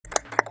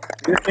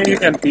You think you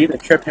can beat a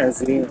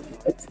chimpanzee?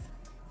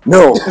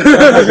 No.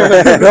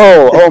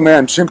 No. Oh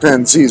man,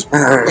 chimpanzees.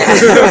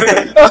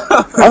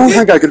 I don't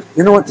think I could.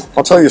 You know what?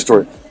 I'll tell you a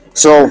story.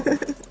 So,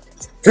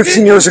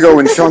 15 years ago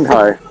in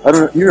Shanghai, I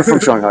don't know. You're from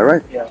Shanghai,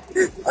 right? Yeah.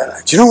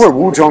 Do you know where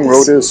Wuzhong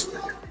Road is?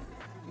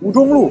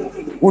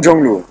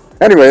 Wuzhonglu.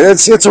 Anyway,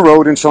 it's a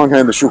road in Shanghai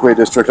in the Shuhui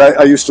district.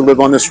 I used to live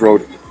on this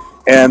road,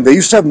 and they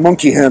used to have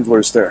monkey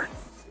handlers there,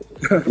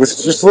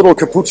 with just little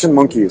capuchin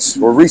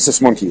monkeys or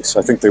rhesus monkeys,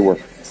 I think they were.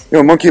 You know,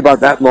 a monkey about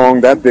that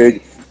long, that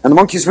big, and the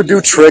monkeys would do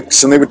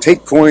tricks, and they would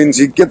take coins.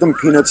 You'd give them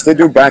peanuts. They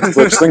do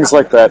backflips, things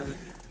like that.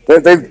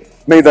 They've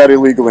made that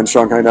illegal in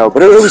Shanghai now,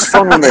 but it was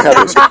fun when they had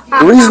this.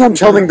 The reason I'm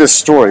telling this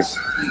story,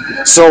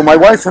 so my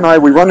wife and I,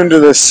 we run into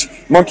this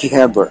monkey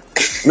handler,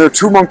 and there are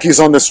two monkeys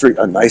on the street,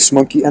 a nice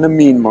monkey and a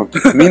mean monkey.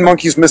 The mean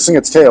monkey's missing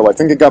its tail. I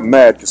think it got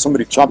mad because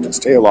somebody chopped its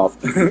tail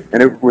off,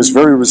 and it was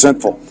very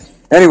resentful.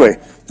 Anyway,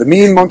 the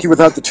mean monkey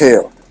without the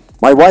tail,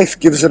 my wife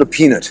gives it a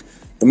peanut.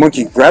 The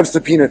monkey grabs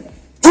the peanut,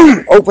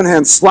 boom, open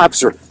hand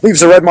slaps her,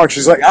 leaves a red mark.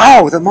 She's like,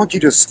 ow, the monkey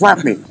just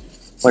slapped me.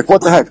 Like,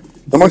 what the heck?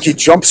 The monkey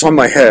jumps on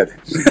my head,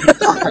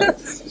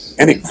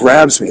 and it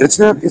grabs me. It's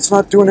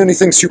not doing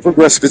anything super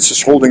aggressive. It's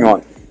just holding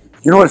on.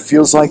 You know what it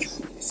feels like?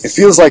 It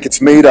feels like it's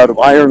made out of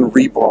iron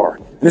rebar,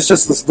 and it's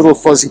just this little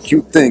fuzzy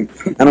cute thing.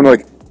 And I'm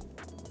like,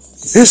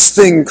 this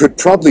thing could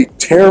probably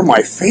tear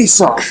my face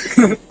off.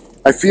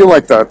 I feel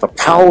like the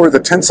power, the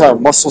tensile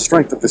muscle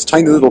strength of this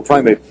tiny little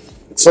primate.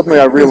 And suddenly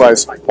I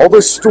realize all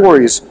those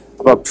stories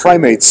about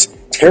primates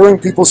tearing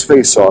people's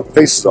faces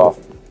off.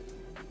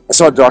 I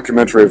saw a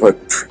documentary of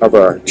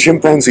a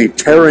chimpanzee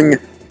tearing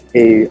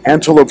a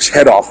antelope's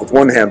head off with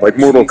one hand, like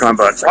Mortal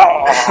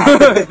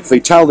Kombat.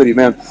 Fatality,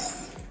 man.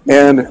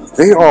 And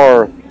they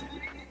are...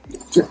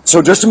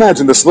 So just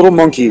imagine this little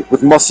monkey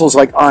with muscles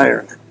like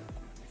iron,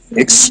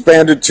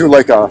 expanded to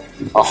like a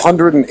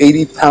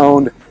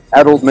 180-pound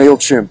adult male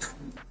chimp.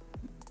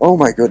 Oh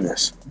my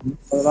goodness.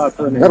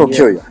 That'll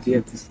kill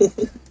you.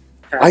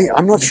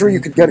 I'm not sure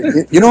you could get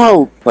it. You know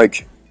how,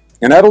 like,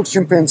 an adult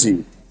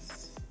chimpanzee,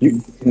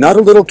 not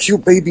a little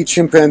cute baby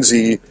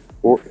chimpanzee,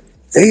 or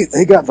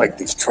they got like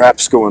these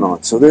traps going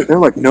on, so they're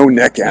like no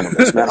neck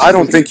animals, man. I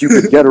don't think you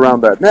could get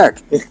around that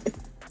neck.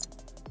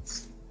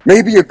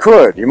 Maybe you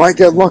could. You might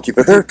get lucky,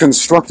 but they're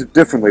constructed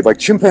differently. Like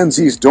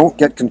chimpanzees don't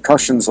get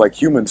concussions like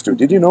humans do.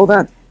 Did you know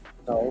that?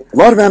 No. A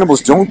lot of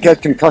animals don't get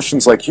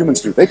concussions like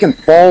humans do. They can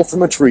fall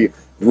from a tree,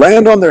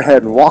 land on their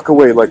head, and walk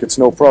away like it's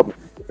no problem.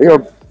 They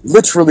are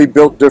literally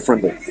built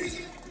differently.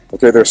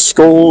 Okay, their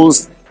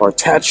skulls are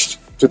attached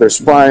to their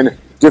spine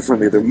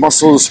differently. Their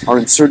muscles are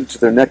inserted to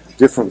their neck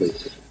differently.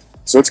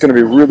 So it's going to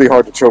be really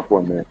hard to choke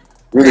one, man.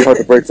 Really hard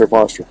to break their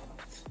posture.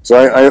 So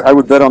I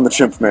would bet on the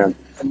chimp, man.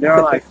 And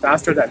they're like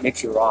faster that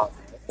makes you wrong.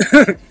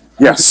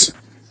 Yes.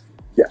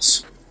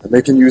 Yes. And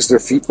they can use their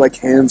feet like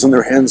hands and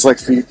their hands like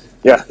feet.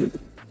 Yeah.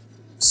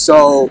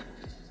 So,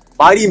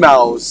 Mighty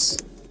Mouse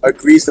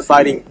agrees to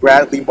fighting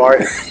Bradley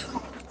Martin.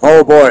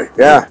 Oh boy,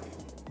 yeah.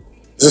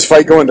 Is this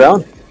fight going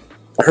down?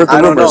 I heard the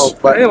I don't rumors. know,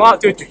 but They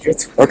want to do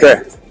jiu-jitsu.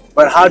 Okay.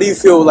 But how do you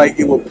feel like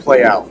it will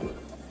play out?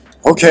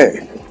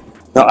 Okay.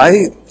 Now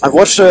I've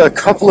watched a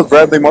couple of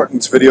Bradley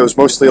Martin's videos,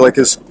 mostly like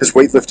his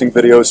weightlifting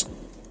videos,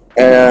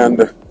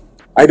 and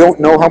I don't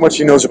know how much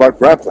he knows about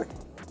grappling.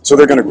 So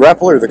they're going to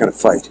grapple or they're going to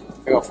fight?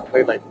 They're going to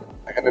play like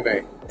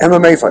MMA.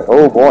 MMA fight.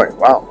 Oh boy,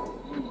 wow.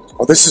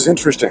 Oh, this is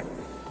interesting.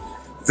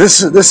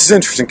 This is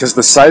interesting because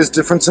the size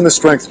difference and the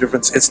strength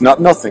difference, it's not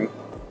nothing.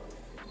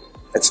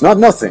 It's not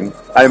nothing.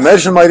 I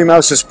imagine Mighty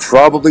Mouse has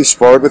probably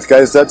sparred with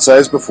guys that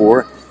size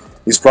before.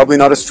 He's probably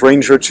not a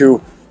stranger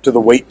to the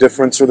weight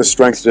difference or the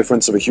strength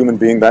difference of a human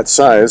being that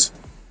size.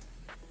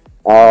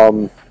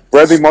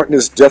 Bradley Martin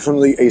is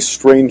definitely a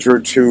stranger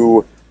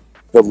to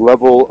the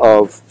level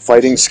of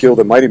fighting skill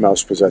that Mighty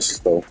Mouse possesses,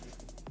 though.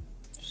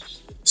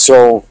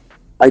 So,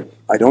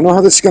 I don't know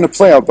how this is going to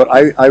play out, but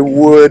I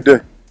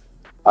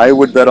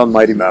would bet on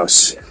Mighty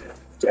Mouse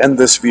to end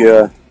this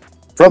via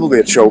probably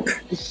a choke.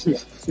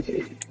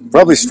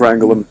 Probably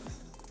strangle him.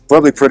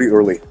 Probably pretty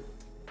early.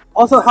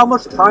 Also, how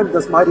much time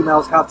does Mighty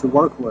Mouse have to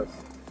work with?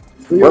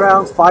 3 What?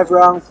 rounds, 5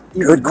 rounds?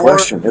 Even Good more?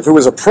 question. If it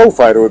was a pro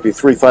fighter, it would be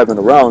 3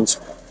 5-minute rounds.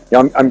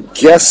 Yeah, I'm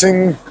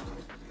guessing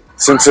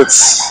since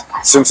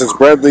it's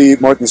Bradley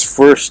Martin's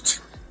first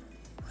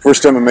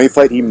MMA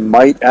fight, he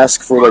might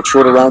ask for like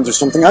shorter rounds or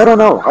something. I don't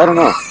know.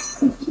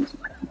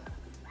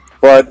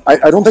 But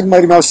I don't think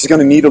Mighty Mouse is going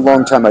to need a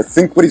long time. I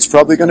think what he's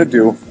probably going to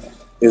do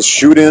is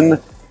shoot in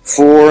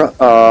for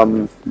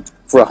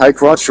a high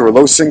crotch or a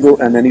low single,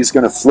 and then he's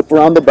going to flip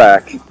around the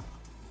back.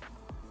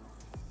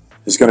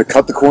 He's going to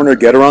cut the corner,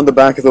 get around the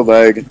back of the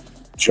leg,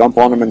 jump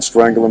on him, and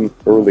strangle him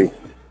early.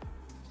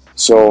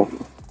 So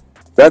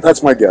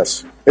that's my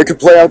guess. It could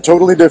play out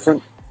totally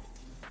different.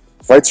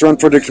 Fights are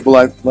unpredictable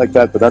like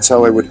that, but that's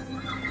how I would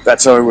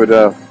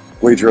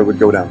wager it would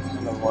go down.